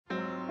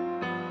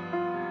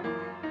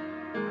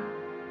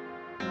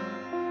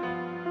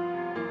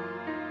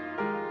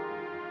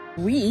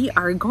We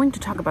are going to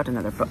talk about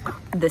another book.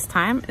 This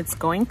time it's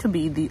going to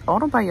be the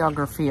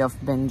autobiography of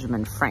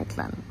Benjamin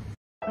Franklin.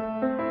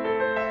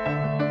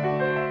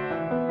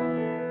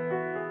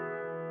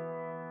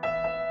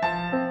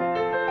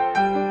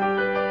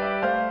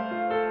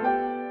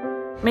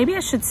 Maybe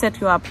I should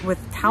set you up with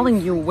telling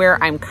you where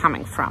I'm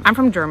coming from. I'm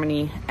from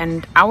Germany,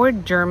 and our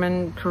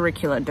German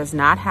curricula does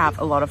not have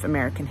a lot of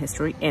American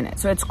history in it.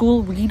 So at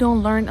school, we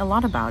don't learn a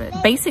lot about it.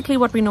 Basically,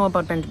 what we know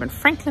about Benjamin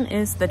Franklin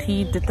is that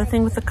he did the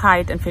thing with the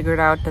kite and figured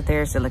out that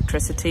there's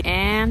electricity,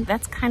 and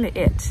that's kind of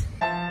it.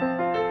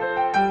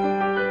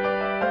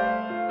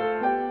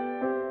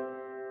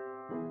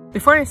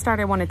 Before I start,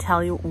 I want to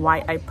tell you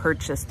why I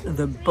purchased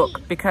the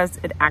book, because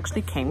it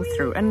actually came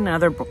through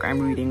another book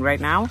I'm reading right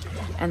now,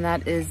 and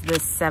that is The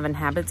 7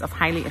 Habits of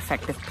Highly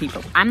Effective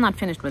People. I'm not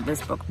finished with this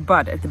book,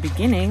 but at the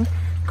beginning,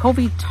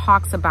 Covey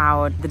talks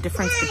about the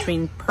difference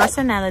between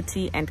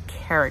personality and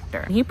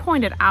character. He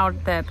pointed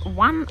out that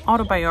one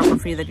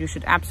autobiography that you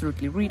should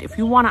absolutely read if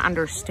you want to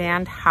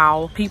understand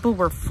how people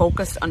were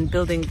focused on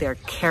building their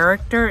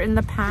character in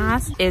the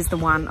past is the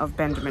one of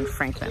Benjamin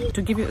Franklin.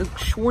 To give you a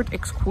short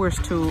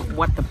excursus to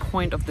what the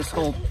point of this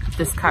whole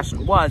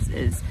discussion was,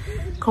 is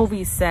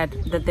Covey said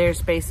that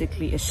there's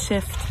basically a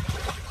shift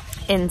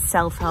in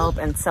self-help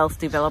and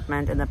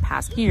self-development in the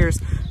past years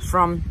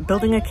from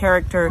building a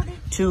character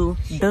to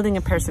building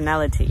a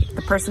personality.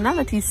 The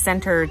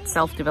personality-centered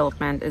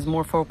self-development is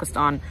more focused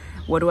on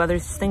what do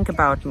others think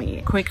about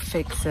me, quick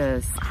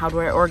fixes, how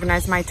do I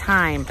organize my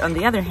time. On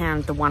the other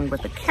hand, the one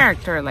with the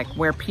character, like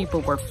where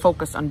people were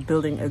focused on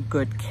building a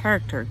good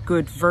character,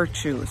 good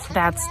virtues,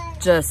 that's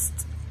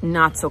just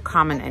not so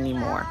common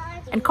anymore.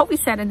 And Covey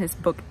said in his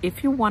book,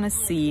 if you want to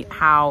see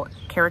how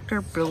character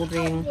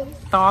building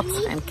thoughts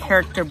and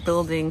character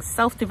building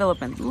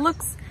self-development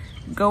looks,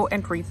 go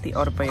and read the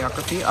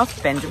autobiography of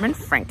Benjamin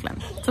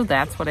Franklin. So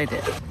that's what I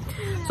did.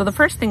 So the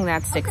first thing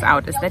that sticks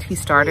out is that he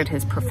started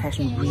his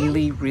profession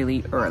really,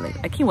 really early.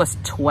 Like he was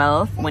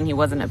 12 when he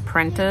was an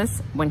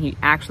apprentice, when he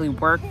actually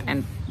worked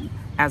and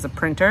as a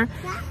printer.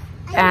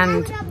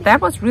 And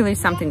that was really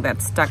something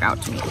that stuck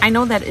out to me. I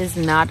know that is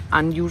not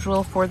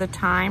unusual for the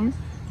time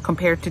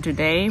compared to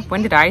today.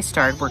 When did I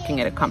start working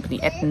at a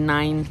company? At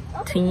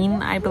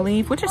 19, I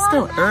believe, which is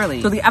still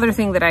early. So the other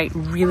thing that I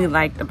really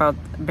liked about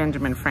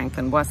Benjamin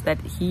Franklin was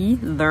that he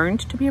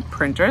learned to be a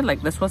printer.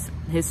 Like this was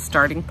his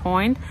starting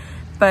point.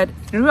 But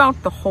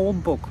throughout the whole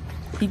book,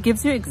 he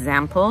gives you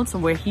examples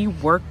where he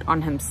worked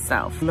on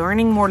himself,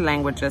 learning more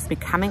languages,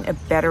 becoming a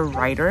better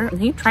writer. And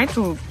he tried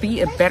to be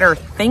a better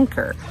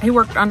thinker. He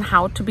worked on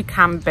how to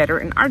become better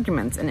in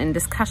arguments and in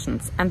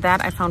discussions. And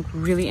that I found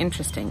really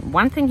interesting.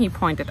 One thing he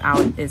pointed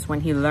out is when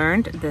he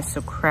learned the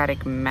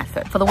Socratic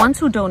method. For the ones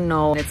who don't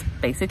know, it's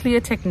basically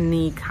a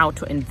technique how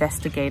to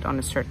investigate on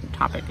a certain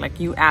topic. Like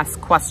you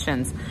ask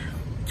questions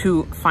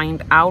to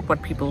find out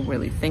what people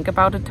really think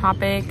about a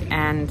topic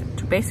and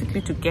to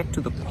basically to get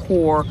to the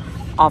core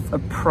of a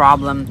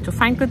problem to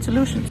find good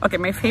solutions. Okay,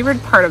 my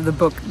favorite part of the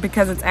book,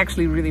 because it's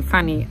actually really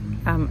funny,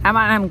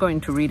 I'm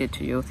going to read it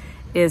to you,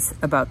 is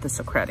about the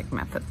Socratic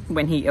method.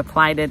 When he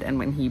applied it and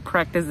when he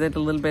practiced it a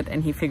little bit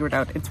and he figured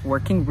out it's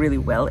working really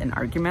well in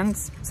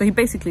arguments. So he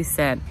basically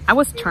said, I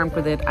was charmed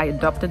with it, I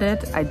adopted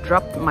it, I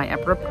dropped my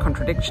abrupt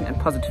contradiction and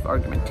positive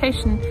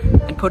argumentation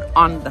and put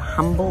on the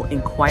humble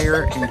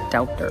inquirer and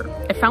doubter.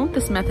 I found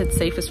this method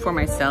safest for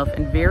myself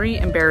and very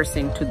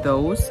embarrassing to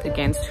those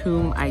against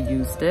whom I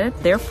used it.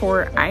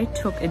 Therefore, I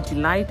took a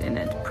delight in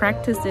it,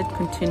 practiced it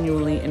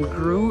continually and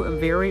grew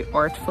very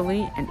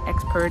artfully and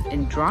expert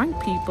in drawing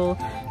people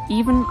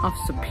even of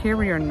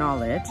superior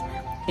knowledge,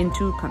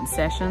 into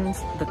concessions,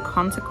 the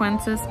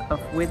consequences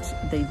of which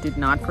they did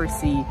not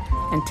foresee,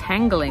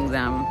 entangling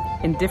them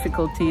in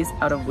difficulties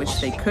out of which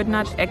they could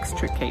not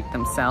extricate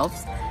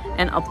themselves,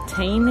 and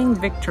obtaining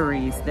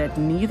victories that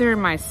neither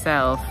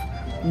myself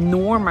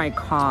nor my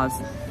cause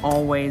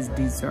always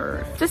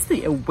deserve. Just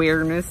the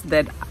awareness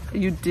that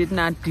you did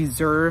not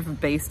deserve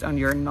based on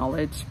your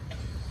knowledge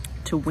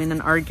to win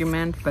an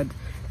argument, but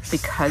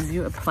because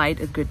you applied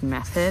a good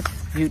method,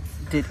 you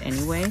did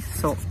anyway.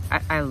 So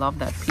I love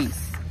that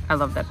piece. I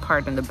love that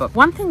part in the book.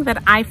 One thing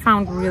that I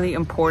found really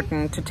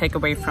important to take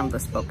away from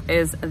this book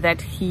is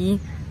that he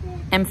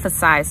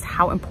emphasized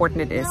how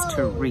important it is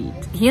to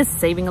read. He is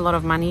saving a lot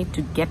of money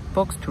to get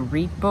books, to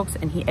read books,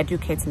 and he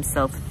educates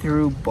himself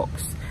through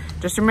books.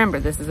 Just remember,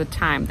 this is a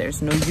time,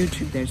 there's no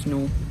YouTube, there's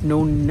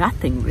no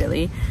nothing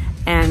really.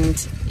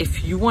 And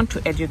if you want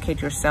to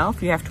educate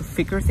yourself, you have to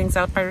figure things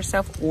out by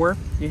yourself, or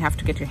you have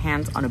to get your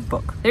hands on a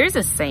book. There is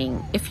a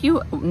saying, if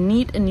you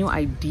need a new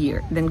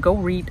idea, then go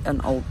read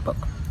an old book.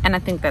 And I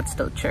think that's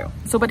still true.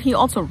 So, but he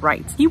also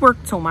writes. He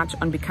worked so much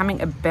on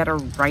becoming a better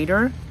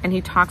writer, and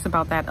he talks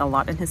about that a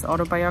lot in his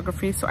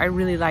autobiography. So I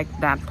really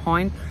liked that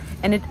point.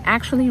 And it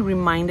actually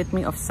reminded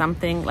me of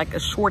something like a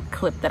short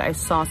clip that I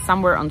saw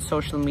somewhere on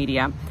social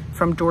media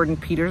from Jordan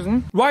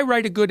Peterson. Why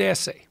write a good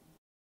essay?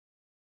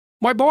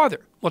 Why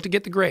bother? Well, to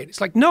get the grade.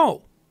 It's like,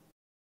 no,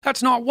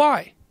 that's not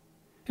why.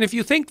 And if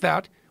you think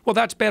that, well,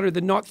 that's better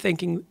than not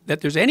thinking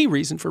that there's any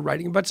reason for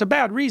writing, but it's a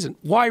bad reason.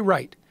 Why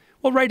write?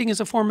 Well, writing is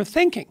a form of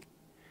thinking.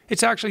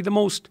 It's actually the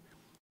most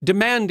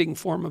demanding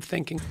form of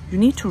thinking. You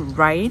need to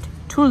write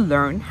to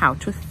learn how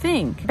to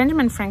think.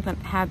 Benjamin Franklin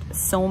had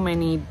so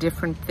many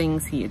different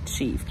things he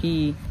achieved.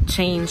 He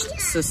changed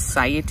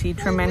society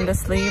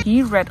tremendously.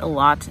 He read a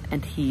lot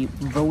and he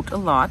wrote a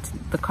lot.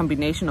 The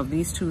combination of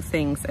these two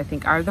things, I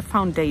think, are the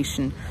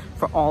foundation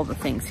for all the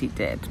things he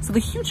did. So the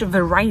huge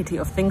variety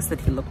of things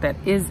that he looked at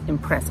is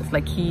impressive.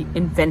 Like, he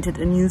invented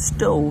a new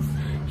stove.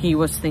 He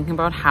was thinking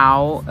about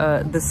how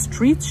the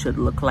streets should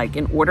look like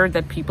in order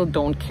that people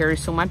don't carry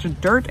so much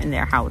dirt in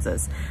their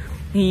houses.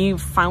 He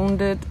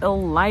founded a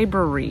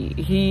library.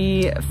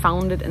 He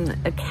founded an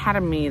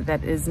academy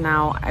that is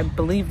now, I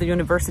believe, the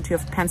University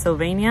of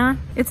Pennsylvania.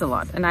 It's a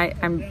lot, and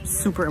I'm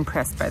super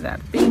impressed by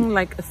that. Being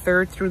like a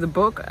third through the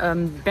book,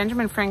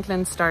 Benjamin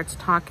Franklin starts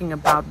talking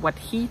about what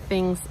he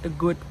thinks a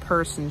good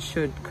person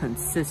should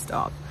consist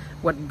of,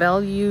 what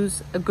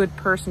values a good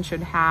person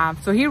should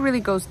have. So he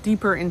really goes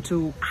deeper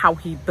into how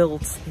he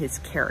builds his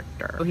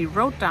character. So he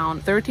wrote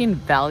down 13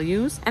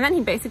 values, and then he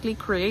basically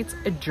creates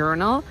a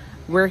journal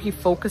where he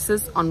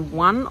focuses on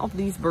one of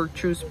these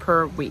virtues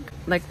per week.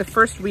 Like the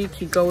first week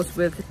he goes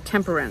with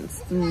temperance,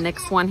 the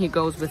next one he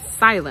goes with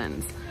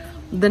silence,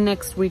 the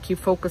next week he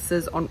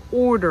focuses on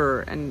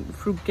order and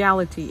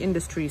frugality,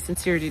 industry,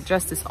 sincerity,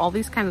 justice. All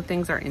these kind of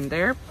things are in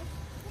there,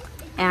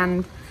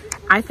 and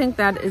I think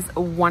that is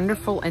a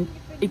wonderful and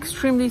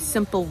extremely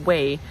simple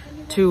way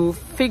to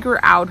figure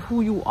out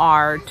who you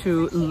are,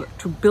 to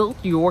build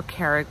your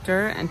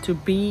character, and to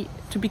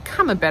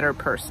become a better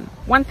person.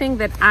 One thing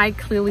that I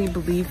clearly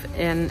believe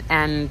in,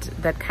 and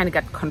that kind of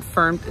got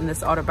confirmed in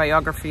this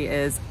autobiography,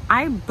 is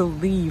I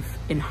believe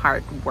in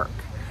hard work.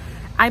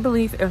 I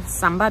believe if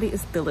somebody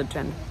is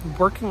diligent,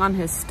 working on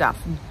his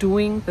stuff,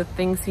 doing the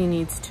things he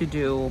needs to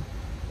do,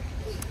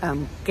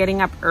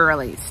 getting up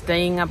early,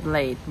 staying up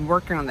late,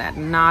 working on that,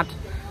 not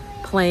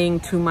playing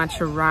too much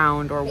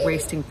around or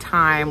wasting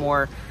time,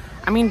 or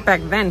I mean, back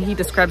then he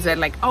describes that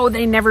like, oh,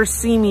 they never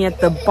see me at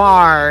the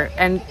bar,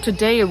 and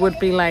today it would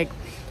be like,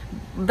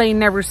 they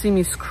never see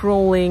me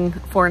scrolling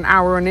for an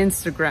hour on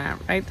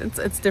Instagram, right?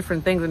 It's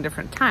different things in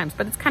different times,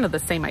 but it's kind of the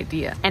same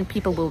idea. And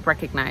people will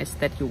recognize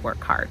that you work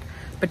hard,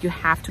 but you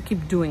have to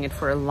keep doing it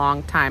for a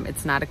long time.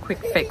 It's not a quick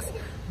fix.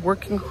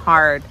 Working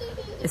hard,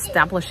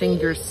 establishing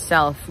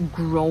yourself,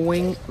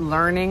 growing,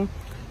 learning,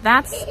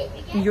 that's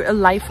a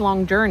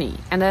lifelong journey.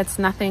 And that's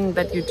nothing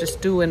that you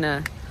just do in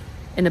a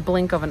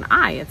blink of an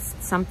eye. It's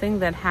something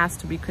that has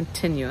to be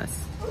continuous.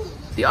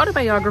 The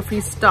autobiography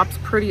stops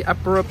pretty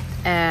abrupt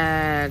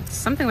at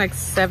something like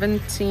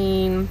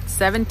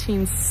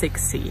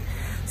 1760.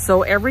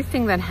 So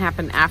everything that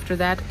happened after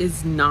that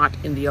is not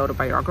in the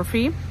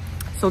autobiography.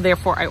 So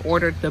therefore I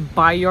ordered the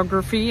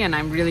biography, and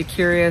I'm really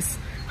curious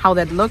how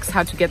that looks,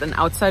 how to get an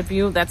outside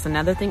view. That's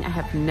another thing I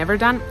have never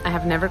done. I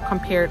have never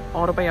compared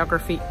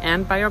autobiography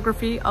and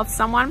biography of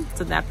someone,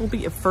 so that will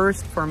be a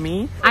first for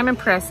me. I'm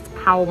impressed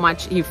how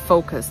much he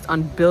focused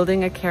on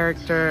building a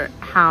character,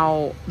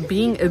 how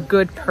being a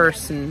good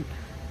person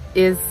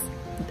is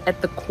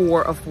at the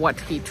core of what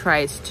he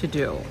tries to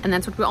do. And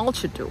that's what we all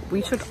should do.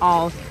 We should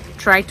all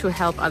try to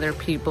help other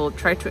people,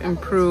 try to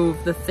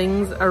improve the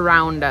things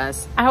around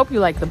us. I hope you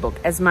like the book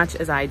as much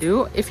as I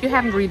do. If you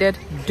haven't read it,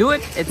 do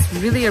it. It's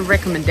really a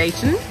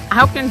recommendation. I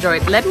hope you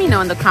enjoyed. Let me know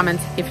in the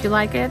comments if you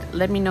like it.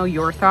 Let me know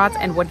your thoughts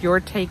and what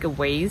your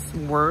takeaways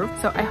were.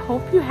 So I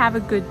hope you have a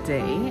good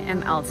day,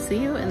 and I'll see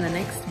you in the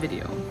next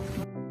video.